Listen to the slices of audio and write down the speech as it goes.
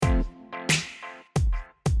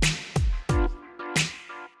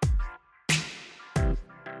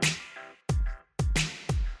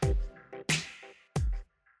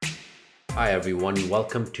Hi, everyone.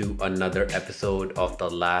 Welcome to another episode of the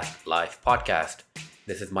Last Life podcast.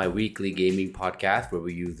 This is my weekly gaming podcast where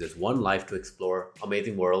we use this one life to explore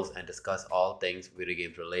amazing worlds and discuss all things video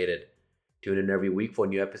games related. Tune in every week for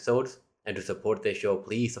new episodes. And to support this show,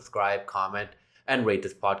 please subscribe, comment, and rate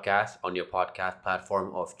this podcast on your podcast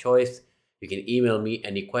platform of choice. You can email me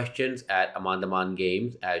any questions at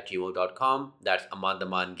amandamangames@gmail.com. That's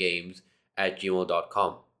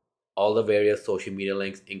amandamangames@gmail.com. All the various social media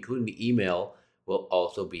links, including the email, will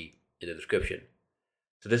also be in the description.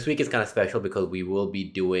 So this week is kind of special because we will be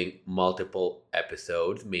doing multiple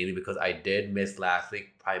episodes, mainly because I did miss last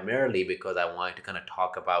week, primarily because I wanted to kind of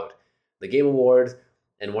talk about the Game Awards.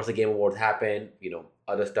 And once the Game Awards happened,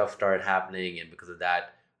 other stuff started happening. And because of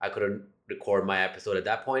that, I couldn't record my episode at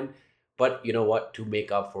that point. But you know what? To make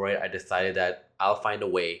up for it, I decided that I'll find a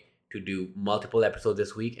way to do multiple episodes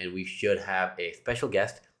this week. And we should have a special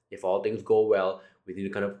guest. If all things go well, we need to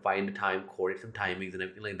kind of find the time, coordinate some timings and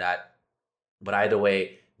everything like that. But either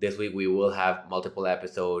way, this week we will have multiple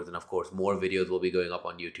episodes, and of course, more videos will be going up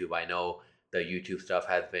on YouTube. I know the YouTube stuff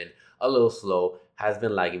has been a little slow, has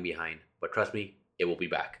been lagging behind, but trust me, it will be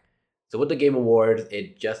back. So, with the Game Awards,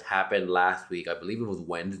 it just happened last week. I believe it was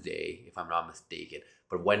Wednesday, if I'm not mistaken.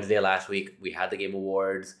 But Wednesday last week, we had the Game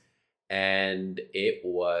Awards, and it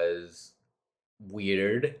was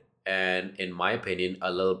weird and, in my opinion,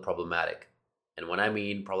 a little problematic. And when I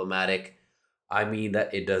mean problematic, I mean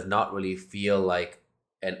that it does not really feel like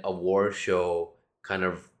an award show kind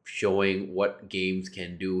of showing what games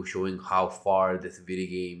can do, showing how far this video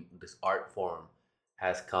game, this art form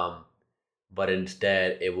has come. But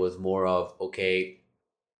instead, it was more of, okay,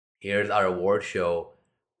 here's our award show,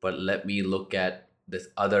 but let me look at this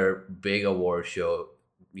other big award show,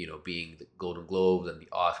 being the Golden Globes and the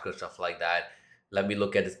Oscars, stuff like that. Let me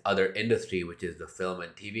look at this other industry, which is the film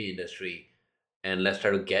and TV industry, and let's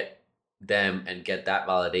try to get them and get that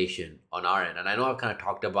validation on our end. And I know I've kind of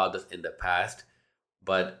talked about this in the past,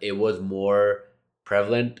 but it was more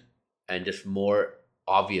prevalent and just more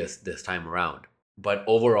obvious this time around. But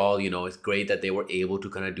overall, it's great that they were able to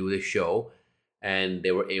kind of do this show and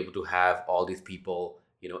they were able to have all these people,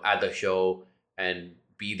 at the show and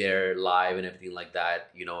be there live and everything like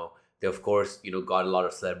that. They of course, got a lot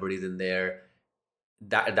of celebrities in there.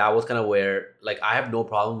 That was kind of where, like, I have no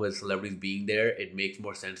problem with celebrities being there. It makes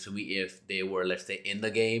more sense to me if they were, let's say, in the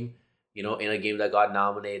game, in a game that got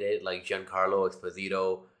nominated, like Giancarlo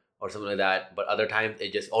Esposito or something like that. But other times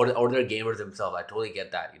it just, or they're gamers themselves. I totally get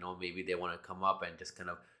that. Maybe they want to come up and just kind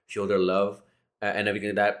of show their love and everything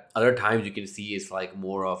like that. Other times you can see it's like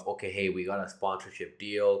more of, okay, hey, we got a sponsorship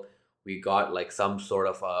deal, we got like some sort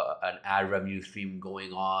of an ad revenue stream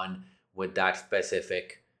going on with that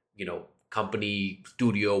specific, company,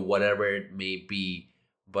 studio, whatever it may be.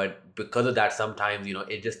 But because of that, sometimes,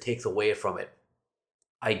 it just takes away from it.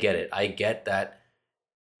 I get it. I get that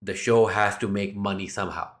the show has to make money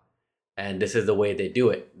somehow. And this is the way they do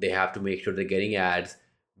it. They have to make sure they're getting ads,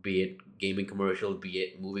 be it gaming commercials, be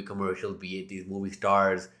it movie commercials, be it these movie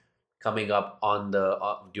stars coming up on the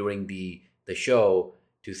during the show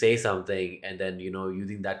to say something, and then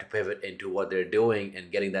using that to pivot into what they're doing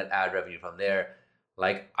and getting that ad revenue from there.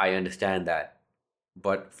 Like, I understand that,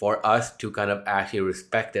 but for us to kind of actually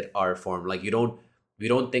respect that art form, like, we don't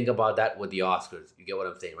think about that with the Oscars. You get what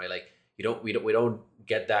I'm saying, right? Like, we don't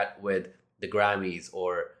get that with the Grammys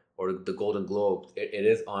or the Golden Globes. It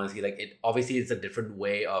is honestly, like, it obviously it's a different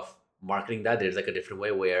way of marketing that. There's like a different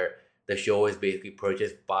way where the show is basically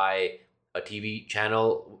purchased by a TV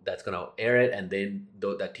channel that's gonna air it, and then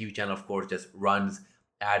that TV channel, of course, just runs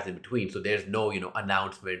ads in between. So there's no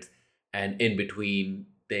announcements and in between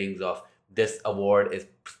things of this award is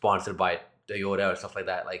sponsored by Toyota or stuff like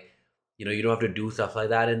that. Like, you don't have to do stuff like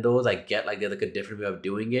that in those. I get, like, there's like a different way of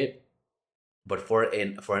doing it, but for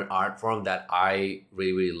an art form that I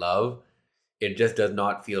really really love, it just does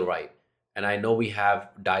not feel right. And I know we have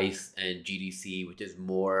Dice and GDC,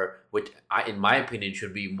 which I, in my opinion,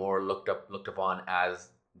 should be more looked upon as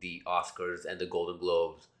the Oscars and the Golden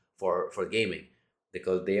Globes for gaming,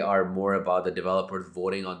 because they are more about the developers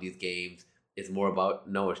voting on these games. It's more about,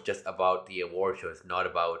 no, it's just about the award show. It's not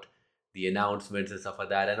about the announcements and stuff like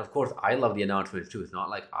that. And of course, I love the announcements too. It's not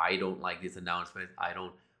like I don't like these announcements. I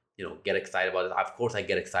don't, get excited about it. Of course, I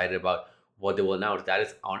get excited about what they will announce. That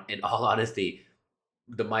is, in all honesty,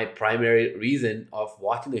 my primary reason of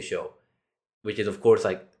watching the show, which is of course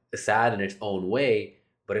like sad in its own way,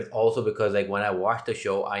 but it's also because, like, when I watch the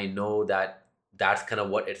show, I know that that's kind of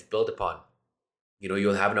what it's built upon.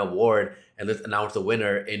 You'll have an award and let's announce the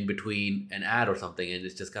winner in between an ad or something, and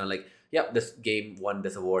it's just kind of like, yep, this game won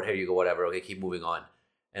this award. Here you go, whatever. Okay, keep moving on.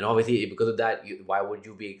 And obviously, because of that, why would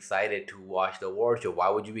you be excited to watch the award show? Why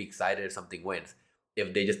would you be excited if something wins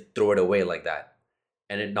if they just throw it away like that?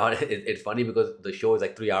 And it's funny because the show is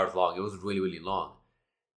like 3 hours long. It was really really long.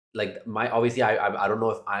 Like my obviously I don't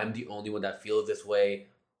know if I'm the only one that feels this way.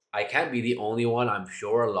 I can't be the only one. I'm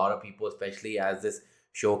sure a lot of people, especially as this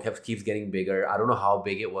show keeps getting bigger. I don't know how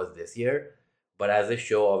big it was this year, but as this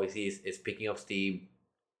show obviously is picking up steam,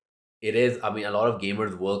 it is. I mean, a lot of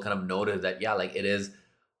gamers will kind of notice that, yeah, like it is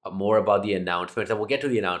more about the announcements, and we'll get to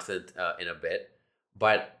the announcement in a bit.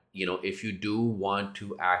 But if you do want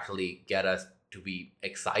to actually get us to be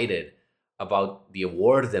excited about the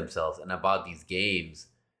awards themselves and about these games,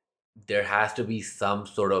 there has to be some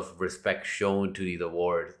sort of respect shown to these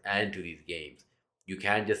awards and to these games. You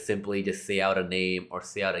can't just simply just say out a name or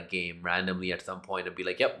say out a game randomly at some point and be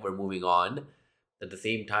like, "Yep, we're moving on." At the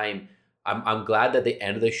same time, I'm glad that they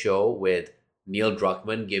ended the show with Neil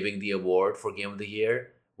Druckmann giving the award for Game of the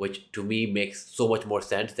Year, which to me makes so much more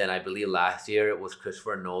sense than I believe last year it was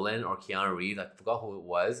Christopher Nolan or Keanu Reeves. I forgot who it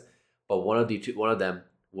was, but one of them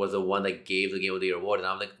was the one that gave the Game of the Year award, and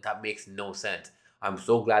I'm like, that makes no sense. I'm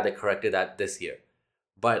so glad they corrected that this year.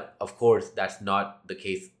 But of course, that's not the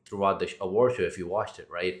case throughout the award show if you watched it,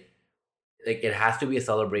 right? Like it has to be a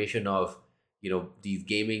celebration of these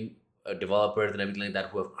gaming developers and everything like that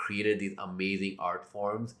who have created these amazing art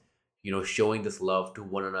forms, showing this love to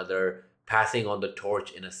one another, passing on the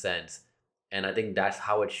torch in a sense. And I think that's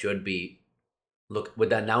how it should be. Look,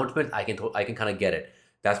 with the announcement, I can kind of get it.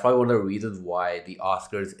 That's probably one of the reasons why the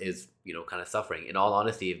Oscars is kind of suffering. In all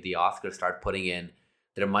honesty, if the Oscars start putting in,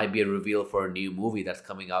 there might be a reveal for a new movie that's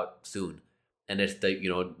coming out soon, and it's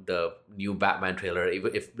the new Batman trailer.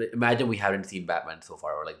 If imagine we haven't seen Batman so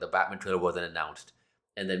far, or like the Batman trailer wasn't announced,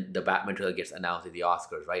 and then the Batman trailer gets announced at the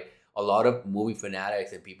Oscars, right? A lot of movie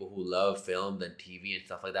fanatics and people who love films and TV and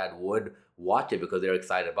stuff like that would watch it because they're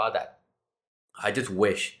excited about that. I just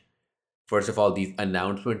wish, first of all, these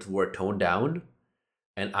announcements were toned down,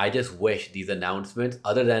 and I just wish these announcements,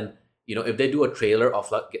 other than if they do a trailer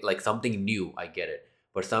of like something new, I get it.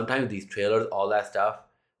 But sometimes these trailers, all that stuff,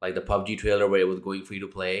 like the PUBG trailer where it was going free to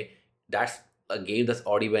play, that's a game that's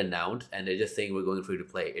already been announced, and they're just saying we're going free to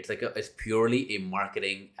play. It's purely a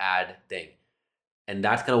marketing ad thing, and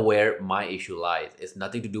that's kind of where my issue lies. It's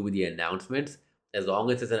nothing to do with the announcements. As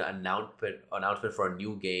long as it's an announcement for a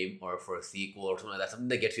new game or for a sequel or something like that, something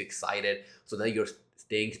that gets you excited, so that you're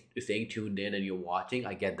staying tuned in and you're watching.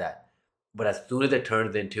 I get that, but as soon as it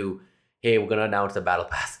turns into, hey, we're gonna announce the battle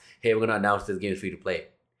pass. Hey, we're gonna announce this game is free to play.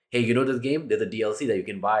 Hey, this game? There's a DLC that you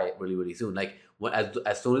can buy really really soon. Like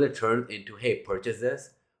as soon as it turns into, hey, purchase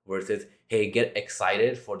this, versus hey, get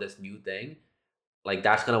excited for this new thing, like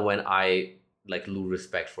that's kind of when I like lose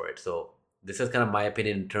respect for it. So this is kind of my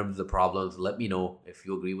opinion in terms of the problems. Let me know if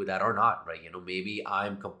you agree with that or not, right? Maybe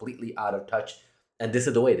I'm completely out of touch, and this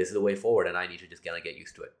is the way forward, and I need to just kind of get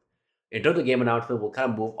used to it. In terms of game announcement, we'll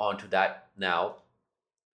kind of move on to that now.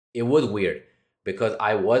 It was weird because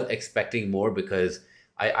I was expecting more, because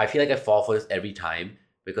I feel like I fall for this every time,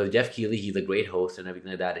 because Jeff Keighley, he's a great host and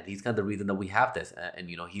everything like that, and he's kind of the reason that we have this. And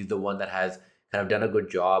he's the one that has kind of done a good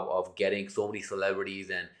job of getting so many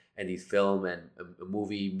celebrities and these film and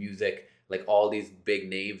movie music, like all these big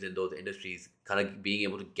names in those industries, kind of being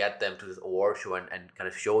able to get them to this award show, and kind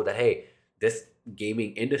of show that, hey, this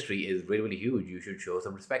gaming industry is really really huge. You should show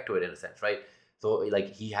some respect to it in a sense, right? So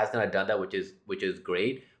like he has kind of done that, which is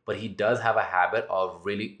great. But he does have a habit of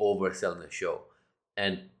really overselling the show,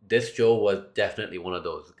 and this show was definitely one of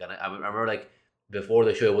those. I remember, like, before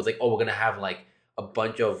the show, it was like, oh, we're gonna have like a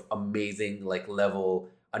bunch of amazing like level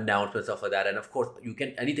announcements, stuff like that. And of course,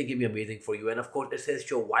 anything can be amazing for you. And of course, it's his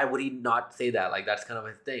show. Why would he not say that? Like, that's kind of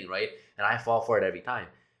his thing, right? And I fall for it every time.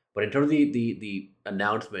 But in terms of the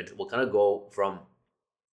announcements, we'll kind of go from,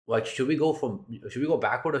 like, should we go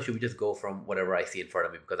backward, or should we just go from whatever I see in front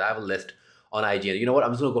of me? Because I have a list on IGN. You know what?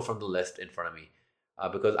 I'm just gonna go from the list in front of me,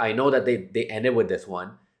 because I know that they ended with this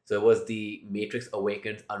one. So it was the Matrix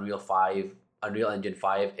Awakens Unreal Engine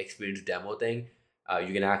 5 experience demo thing.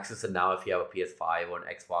 You can access it now if you have a PS5 or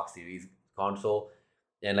an Xbox Series console,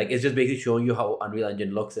 and like it's just basically showing you how Unreal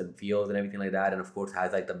Engine looks and feels and everything like that. And of course,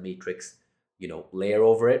 has like the Matrix layer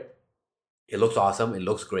over it. It looks awesome. It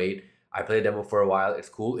looks great. I played a demo for a while. It's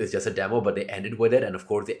cool. It's just a demo, but they ended with it. And of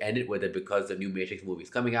course, they ended with it because the new Matrix movie is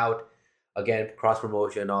coming out. Again, cross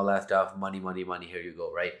promotion, all that stuff. Money, money, money. Here you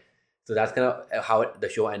go, right? So that's kind of how the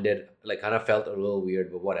show ended. Like, kind of felt a little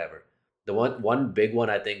weird, but whatever. The one big one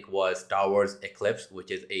I think was Star Wars Eclipse,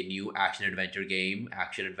 which is a new action adventure game.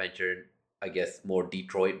 Action adventure, I guess, more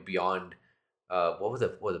Detroit Beyond. What was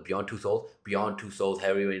it? What was it? Beyond Two Souls? Beyond Two Souls,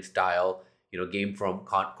 heavyweight style. Game from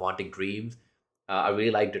Quantic Dreams. I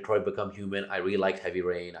really like Detroit Become Human. I really liked Heavy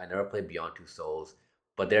Rain. I never played Beyond Two Souls,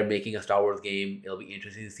 but they're making a Star Wars game. It'll be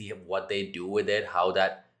interesting to see what they do with it, how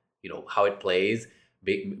that how it plays,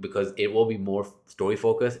 because it will be more story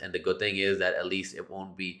focused. And the good thing is that at least it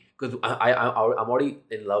won't be, because I'm already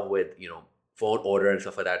in love with Phone Order and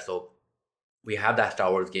stuff like that. So we have that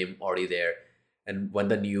Star Wars game already there, and when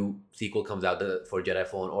the new sequel comes out for Jedi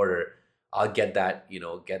Fallen Order, I'll get that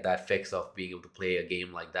get that fix of being able to play a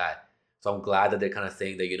game like that. So I'm glad that they're kind of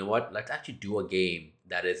saying that let's actually do a game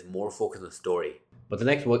that is more focused on story. But the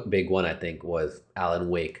next big one I think was Alan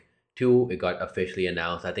Wake 2. It got officially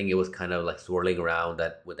announced. I think it was kind of like swirling around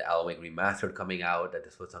that with the Alan Wake remastered coming out, that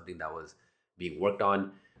this was something that was being worked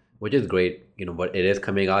on, which is great, but it is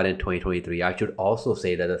coming out in 2023. I should also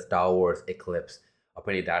say that the Star Wars Eclipse,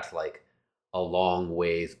 apparently that's like a long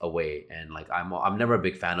ways away. And like I'm never a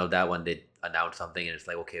big fan of that when they announce something and it's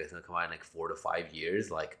like, okay, it's gonna come out in like 4 to 5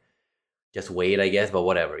 years. Like just wait, I guess, but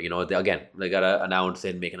whatever. Again, they gotta announce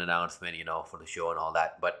it, make an announcement, for the show and all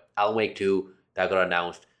that. But Alan Wake 2, that got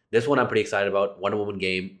announced. This one I'm pretty excited about. Wonder Woman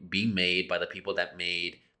game being made by the people that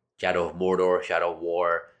made Shadow of Mordor, Shadow of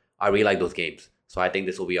War. I really like those games. So I think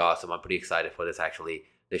this will be awesome. I'm pretty excited for this actually.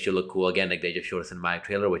 They should look cool. Again, like they just showed a cinematic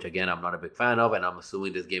trailer, which again I'm not a big fan of, and I'm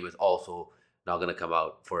assuming this game is also not gonna come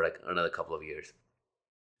out for like another couple of years.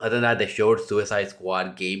 Other than that, they showed Suicide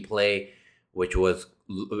Squad gameplay, which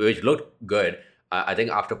looked good. I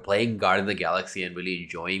think after playing Guardians of the Galaxy and really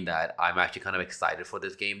enjoying that, I'm actually kind of excited for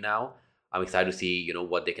this game now. I'm excited to see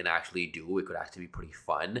what they can actually do. It could actually be pretty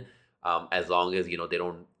fun, as long as they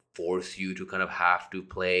don't force you to kind of have to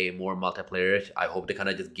play more multiplayer. I hope they kind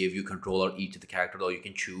of just give you control of each of the characters, or you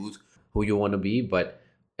can choose who you want to be. But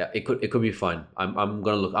yeah, it could be fun. I'm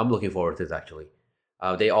looking forward to this actually.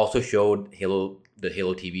 They also showed the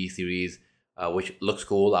Halo TV series, which looks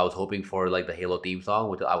cool. I was hoping for like the Halo theme song,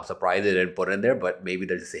 which I was surprised they didn't put in there, but maybe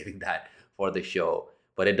they're just saving that for the show.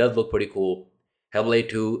 But it does look pretty cool. Hellblade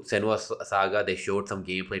 2, Senua's Saga, they showed some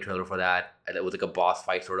gameplay trailer for that. And it was like a boss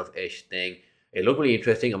fight sort of ish thing. It looked really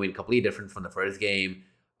interesting. I mean, completely different from the first game.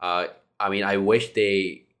 I mean, I wish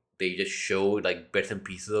they just showed like bits and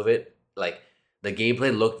pieces of it. Like the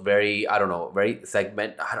gameplay looked very, I don't know, very it's not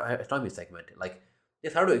even segmented. Like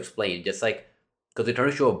it's hard to explain. Just like because they tried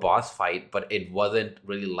to show a boss fight, but it wasn't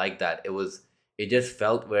really like that. It just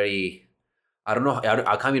felt very. I don't know.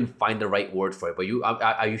 I can't even find the right word for it. But you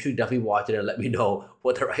should definitely watch it and let me know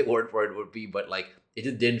what the right word for it would be. But like, it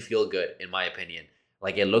just didn't feel good in my opinion.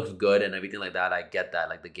 Like it looks good and everything like that. I get that.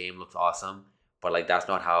 Like the game looks awesome, but like that's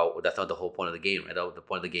not the whole point of the game. Right? The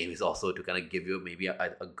point of the game is also to kind of give you maybe a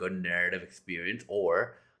good narrative experience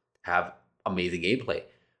or have amazing gameplay.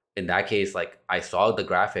 In that case, like I saw the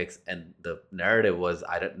graphics and the narrative was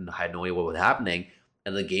I had no idea what was happening,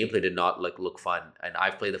 and the gameplay did not look fun. And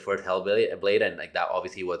I've played the first Hellblade, and like that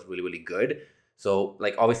obviously was really really good. So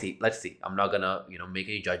like obviously, let's see. I'm not gonna make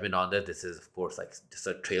any judgment on this. This is of course like just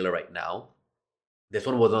a trailer right now. This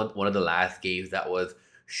one was not one of the last games that was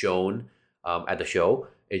shown at the show.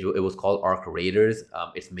 It was called Arc Raiders.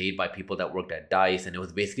 It's made by people that worked at Dice, and it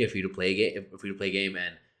was basically a free to play game,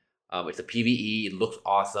 and it's a PVE. It looks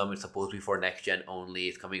awesome. It's supposed to be for next gen only.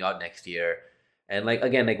 It's coming out next year. And like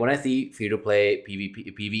again, like when I see free to play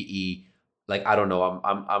PVE, like I don't know,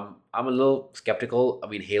 I'm a little skeptical. I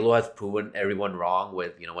mean, Halo has proven everyone wrong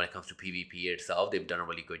with when it comes to PvP itself. They've done a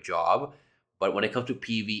really good job. But when it comes to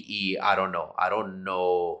PVE, I don't know. I don't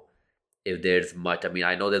know if there's much. I mean,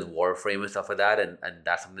 I know there's Warframe and stuff like that, and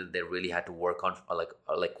that's something that they really had to work on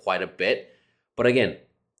like quite a bit. But again,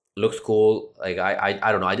 looks cool. Like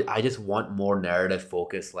I don't know. I just want more narrative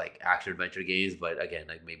focused like action adventure games. But again,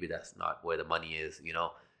 like maybe that's not where the money is.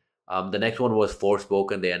 The next one was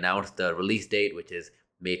Forspoken. They announced the release date, which is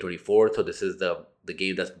May 24th. So this is the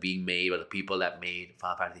game that's being made by the people that made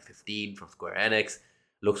Final Fantasy 15 from Square Enix.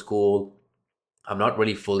 Looks cool. I'm not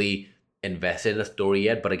really fully invested in the story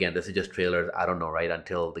yet, but again, this is just trailers. I don't know, right?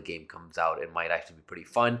 Until the game comes out, it might actually be pretty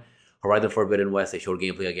fun. Horizon Forbidden West, they showed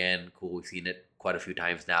gameplay again. Cool, we've seen it quite a few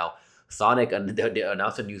times now. Sonic, and they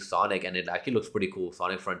announced a new Sonic, and it actually looks pretty cool.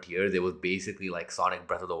 Sonic Frontiers, it was basically like Sonic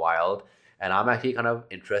Breath of the Wild, and I'm actually kind of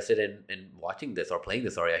interested in watching this or playing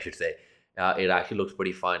this. Sorry, I should say. It actually looks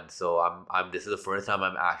pretty fun. So this is the first time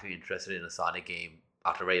I'm actually interested in a Sonic game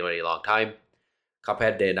after a very very long time.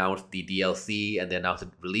 Cuphead, they announced the DLC and they announced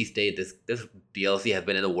the release date. This DLC has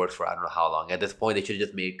been in the works for I don't know how long. At this point, they should have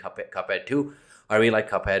just made Cuphead 2. I really like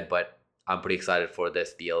Cuphead, but I'm pretty excited for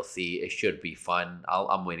this DLC. It should be fun.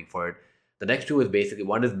 I'm waiting for it. The next two is basically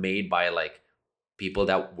one is made by like people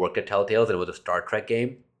that worked at Telltales, and it was a Star Trek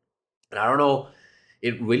game. And I don't know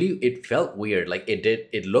it felt weird. Like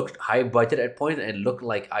it looked high budget at points, and it looked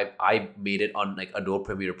like I made it on like Adobe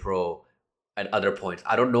Premiere Pro at other points.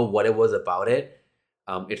 I don't know what it was about it.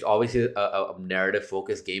 It's obviously a narrative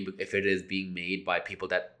focused game if it is being made by people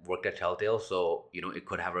that worked at Telltale. So it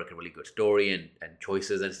could have like a really good story and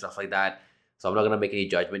choices and stuff like that. So I'm not gonna make any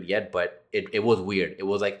judgment yet, but it was weird. It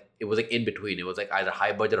was like in between. It was like either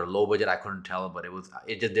high budget or low budget. I couldn't tell, but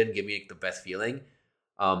it just didn't give me like, the best feeling.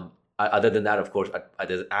 Other than that, of course,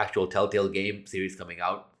 there's an actual Telltale game series coming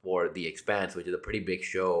out for The Expanse, which is a pretty big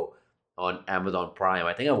show on Amazon Prime.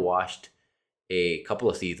 I think I watched a couple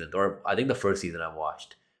of seasons, or I think the first season I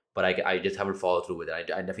watched, but I just haven't followed through with it. I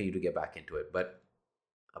definitely need to get back into it. But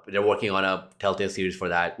they're working on a Telltale series for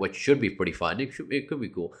that, which should be pretty fun. It could be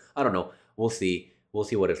cool. I don't know. We'll see. We'll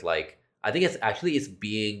see what it's like. I think it's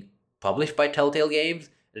being published by Telltale Games.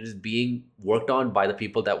 It is being worked on by the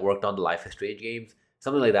people that worked on the Life is Strange games,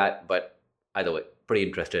 something like that. But either way, pretty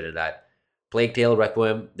interested in that. Plague Tale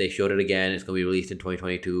Requiem, they showed it again. It's gonna be released in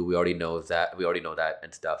 2022. We already know that. We already know that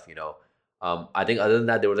and stuff. I think other than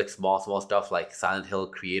that, there was like small stuff like Silent Hill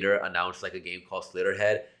creator announced like a game called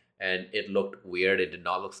Slitterhead, and it looked weird. It did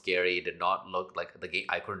not look scary. It did not look like the game.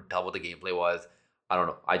 I couldn't tell what the gameplay was. I don't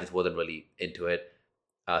know. I just wasn't really into it.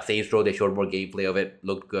 Saints Row, they showed more gameplay of it.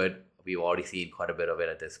 Looked good. We've already seen quite a bit of it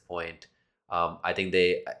at this point. I think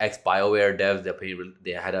they ex Bioware devs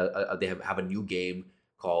they have a new game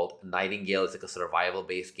called Nightingale. It's like a survival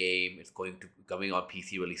based game. It's coming on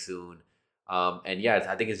PC really soon. And yeah,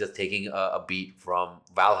 I think it's just taking a beat from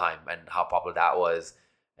Valheim and how popular that was.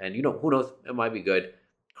 And who knows? It might be good.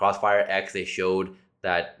 Crossfire X, they showed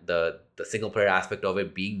that the single player aspect of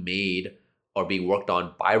it being made or being worked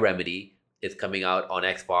on by Remedy is coming out on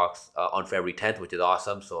Xbox on February 10th, which is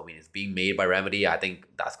awesome. So I mean, it's being made by Remedy. I think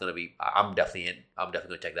that's gonna be. I'm definitely in. I'm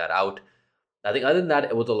definitely gonna check that out. I think other than that,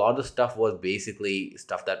 it was a lot of the stuff was basically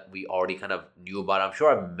stuff that we already kind of knew about. I'm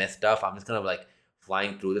sure I've missed stuff. I'm just kind of like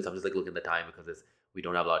flying through this. I'm just like looking at the time because we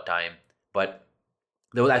don't have a lot of time. But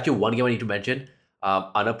there was actually one game I need to mention.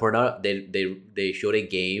 Annapurna, they showed a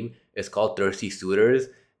game. It's called Thirsty Suitors,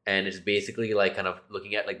 and it's basically like kind of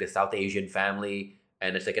looking at like the South Asian family,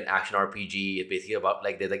 and it's like an action RPG. It's basically about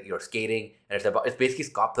like there's like you're skating, and it's basically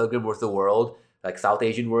Scott Pilgrim vs. the World, like South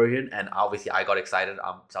Asian version. And obviously, I got excited.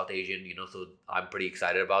 I'm South Asian, so I'm pretty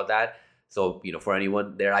excited about that. So for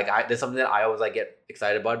anyone there, like there's something that I always like get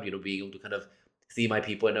excited about. Being able to kind of see my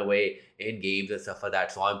people in a way in games and stuff like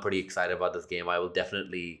that. So I'm pretty excited about this game. I will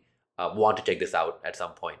definitely want to check this out at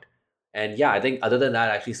some point. And yeah, I think other than that,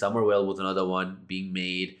 actually, Summerville was another one being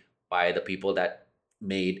made by the people that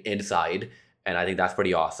made Inside, and I think that's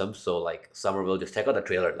pretty awesome. So like Summerville, just check out the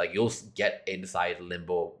trailer. Like you'll get Inside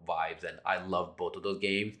Limbo vibes, and I love both of those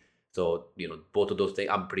games. So both of those things,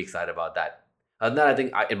 I'm pretty excited about that. Other than that, I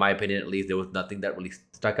think, in my opinion, at least, there was nothing that really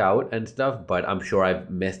stuck out and stuff. But I'm sure I've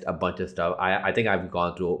missed a bunch of stuff. I think I've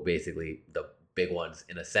gone through basically the big ones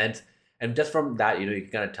in a sense, and just from that, you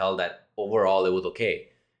can kind of tell that overall it was okay.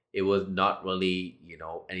 It was not really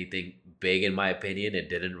anything big in my opinion. It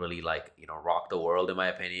didn't really like rock the world in my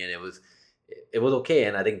opinion. It was okay,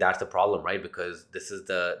 and I think that's the problem, right? Because this is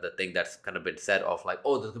the thing that's kind of been said of like,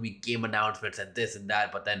 oh, there's gonna be game announcements and this and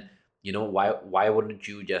that, but then why wouldn't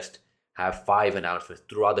you just have 5 announcements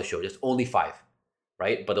throughout the show? Just only 5,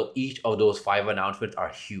 right? But each of those 5 announcements are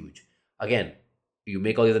huge. Again, you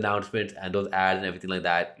make all these announcements and those ads and everything like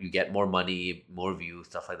that, you get more money, more views,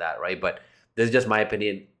 stuff like that, right? But this is just my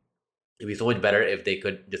opinion. It'd be so much better if they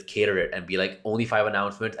could just cater it and be like only 5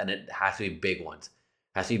 announcements, and it has to be big ones.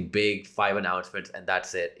 It has to be big 5 announcements, and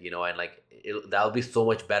that's it. And like that'll be so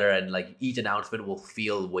much better, and like each announcement will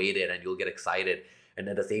feel weighted, and you'll get excited, and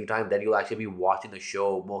at the same time, then you'll actually be watching the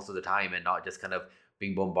show most of the time, and not just kind of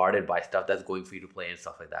being bombarded by stuff that's going free to play and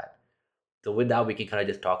stuff like that. So with that, we can kind of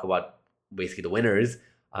just talk about basically the winners.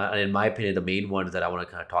 And in my opinion, the main ones that I want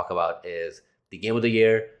to kind of talk about is the game of the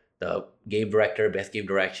year, the game director, best game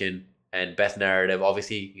direction, and best narrative.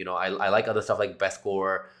 Obviously, I like other stuff like best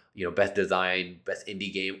score, best design, best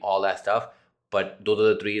indie game, all that stuff. But those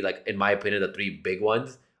are the three, like in my opinion, the three big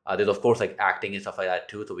ones. There's of course like acting and stuff like that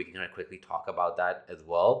too, so we can kind of quickly talk about that as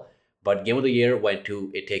well. But game of the year went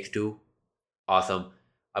to It Takes Two. Awesome.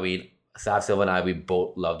 I mean, Sav Silva and I, we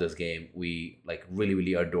both love this game. We like really,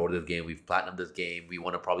 really adore this game. We've platinumed this game.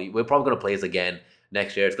 We're probably gonna play this again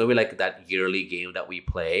next year. It's gonna be like that yearly game that we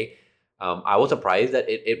play. I was surprised that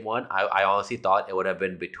it won. I honestly thought it would have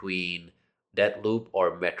been between Deathloop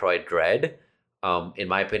or Metroid Dread. In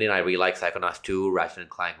my opinion, I really like Psychonauts 2, Ratchet and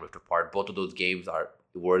Clank Rift Apart. Both of those games are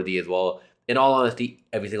worthy as well. In all honesty,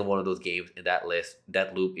 every single one of those games in that list,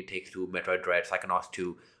 Deathloop, It Takes Two, Metroid Dread, Psychonauts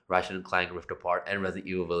 2, Ratchet & Clank Rift Apart, and Resident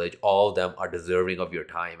Evil Village, all of them are deserving of your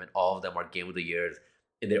time, and all of them are Game of the Years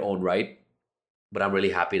in their own right. But I'm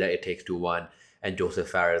really happy that It Takes Two won and Joseph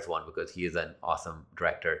Fares won because he is an awesome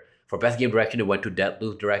director. For Best Game Direction, it went to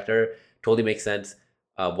Deathloop director. Totally makes sense.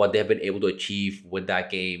 What they've been able to achieve with that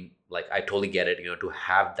game, like I totally get it, to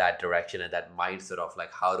have that direction and that mindset of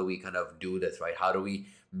like, how do we kind of do this, right? How do we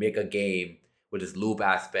make a game with this loop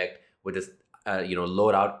aspect, with this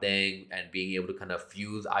loadout thing, and being able to kind of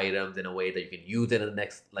fuse items in a way that you can use it in the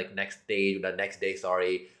next stage, or the next day,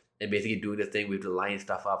 sorry. And basically doing this thing, we have to line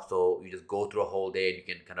stuff up so you just go through a whole day and you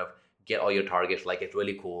can kind of get all your targets. Like, it's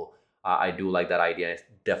really cool. I do like that idea. It's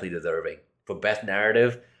definitely deserving. For Best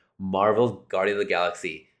Narrative, Marvel's Guardians of the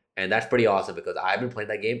Galaxy. And that's pretty awesome because I've been playing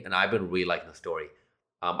that game and I've been really liking the story.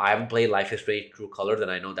 I haven't played Life is Strange True Colors,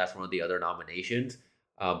 and I know that's one of the other nominations.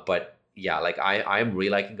 But yeah, like I'm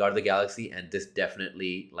really liking Guardians of the Galaxy, and this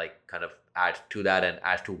definitely like kind of adds to that and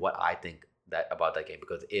adds to what I think that about that game,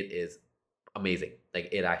 because it is amazing. Like,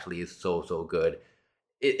 it actually is so good.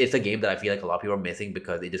 It's a game that I feel like a lot of people are missing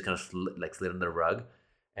because it just kind of slid under the rug,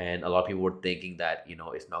 and a lot of people were thinking that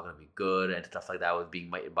it's not going to be good and stuff like that was being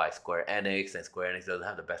made by Square Enix, and Square Enix doesn't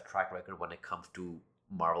have the best track record when it comes to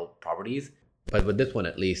Marvel properties. But with this one,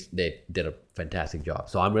 at least they did a fantastic job.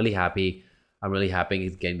 So I'm really happy.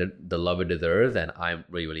 It's getting the love it deserves, and I'm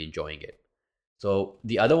really enjoying it. So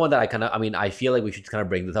the other one that I feel like we should kind of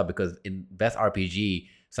bring this up because in Best RPG,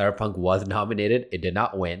 Cyberpunk was nominated. It did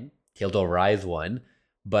not win. Tales of Arise won.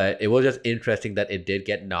 But it was just interesting that it did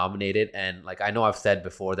get nominated. And like, I know I've said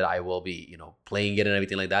before that I will be, playing it and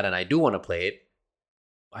everything like that. And I do want to play it.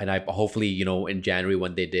 And I hopefully, in January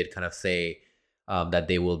when they did kind of say that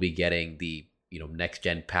they will be getting the, next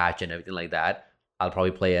gen patch and everything like that, I'll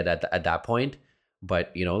probably play it at that point.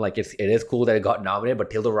 But, it is cool that it got nominated,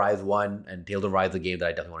 but Tales of Arise won, and Tales of Arise is a game that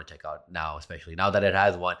I definitely want to check out now, especially now that it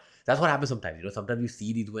has won. That's what happens sometimes. Sometimes you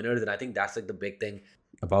see these winners, and I think that's like the big thing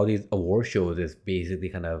about these award shows is basically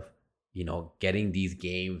kind of, getting these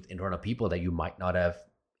games in front of people that you might not have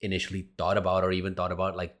initially thought about or even thought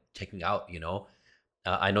about like checking out,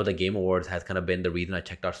 I know the Game Awards has kind of been the reason I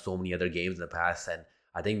checked out so many other games in the past. And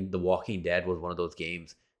I think The Walking Dead was one of those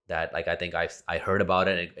games that like I think I heard about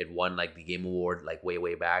it, and it won like the Game Award like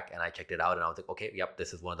way back, and I checked it out and I was like, okay, yep,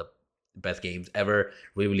 this is one of the best games ever.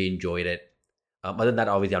 Really enjoyed it. Other than that,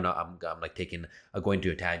 obviously I'm like going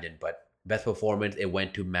to a tangent, but Best Performance, it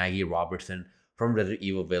went to Maggie Robertson from Resident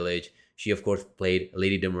Evil Village. She of course played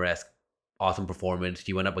Lady Dimitrescu. Awesome performance.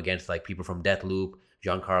 She went up against like people from Deathloop,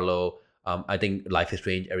 Giancarlo. I think Life is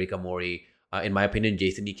Strange, Erika Mori. In my opinion,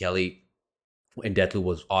 Jason E. Kelly in Deathloop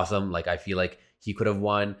was awesome. Like, I feel like he could have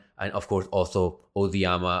won. And of course, also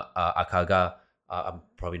Ozuyama Akaga. I'm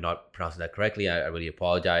probably not pronouncing that correctly. I really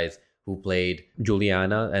apologize. Who played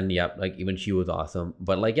Juliana, and yeah, like even she was awesome.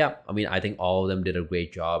 But like, yeah, I think all of them did a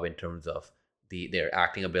great job in terms of their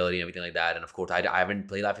acting ability and everything like that. And of course, I haven't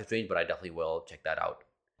played Life is Strange, but I definitely will check that out.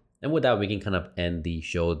 And with that, we can kind of end the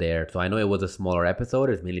show there. So I know it was a smaller episode.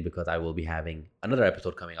 It's mainly because I will be having another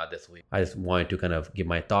episode coming out this week. I just wanted to kind of give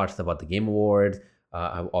my thoughts about the Game Awards.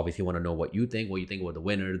 I obviously want to know what you think about the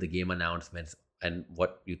winners, the game announcements, and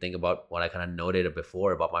what you think about what I kind of noted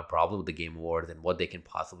before about my problem with the Game Awards and what they can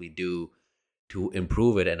possibly do to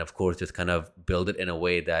improve it. And of course, just kind of build it in a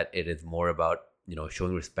way that it is more about,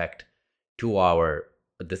 showing respect to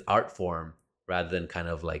this art form rather than kind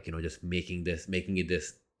of like, just making it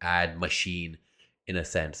this ad machine in a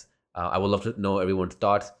sense. I would love to know everyone's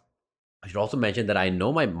thoughts. I should also mention that I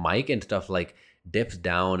know my mic and stuff like dips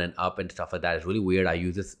down and up and stuff like that. It's really weird. I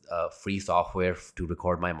use this free software to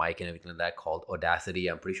record my mic and everything like that called Audacity.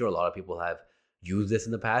 I'm pretty sure a lot of people have used this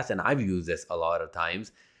in the past, and I've used this a lot of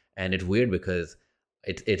times. And it's weird because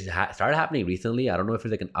it started happening recently. I don't know if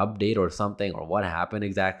it's like an update or something, or what happened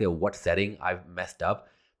exactly, or what setting I've messed up.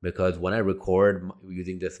 Because when I record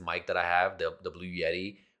using this mic that I have, the Blue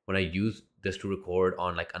Yeti, when I use this to record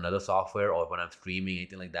on like another software or when I'm streaming,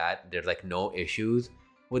 anything like that, there's like no issues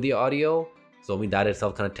with the audio. So that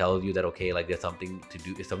itself kind of tells you that, okay, like there's something to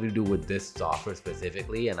do. It's something to do with this software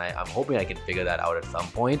specifically, and I'm hoping I can figure that out at some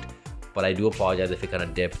point. But I do apologize if it kind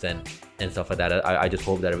of dips and stuff like that. I just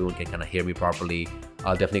hope that everyone can kind of hear me properly.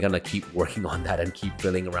 I'll definitely kind of keep working on that and keep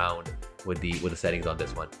filling around with the settings on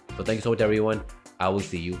this one. So thank you so much, everyone. I will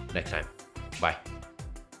see you next time. Bye.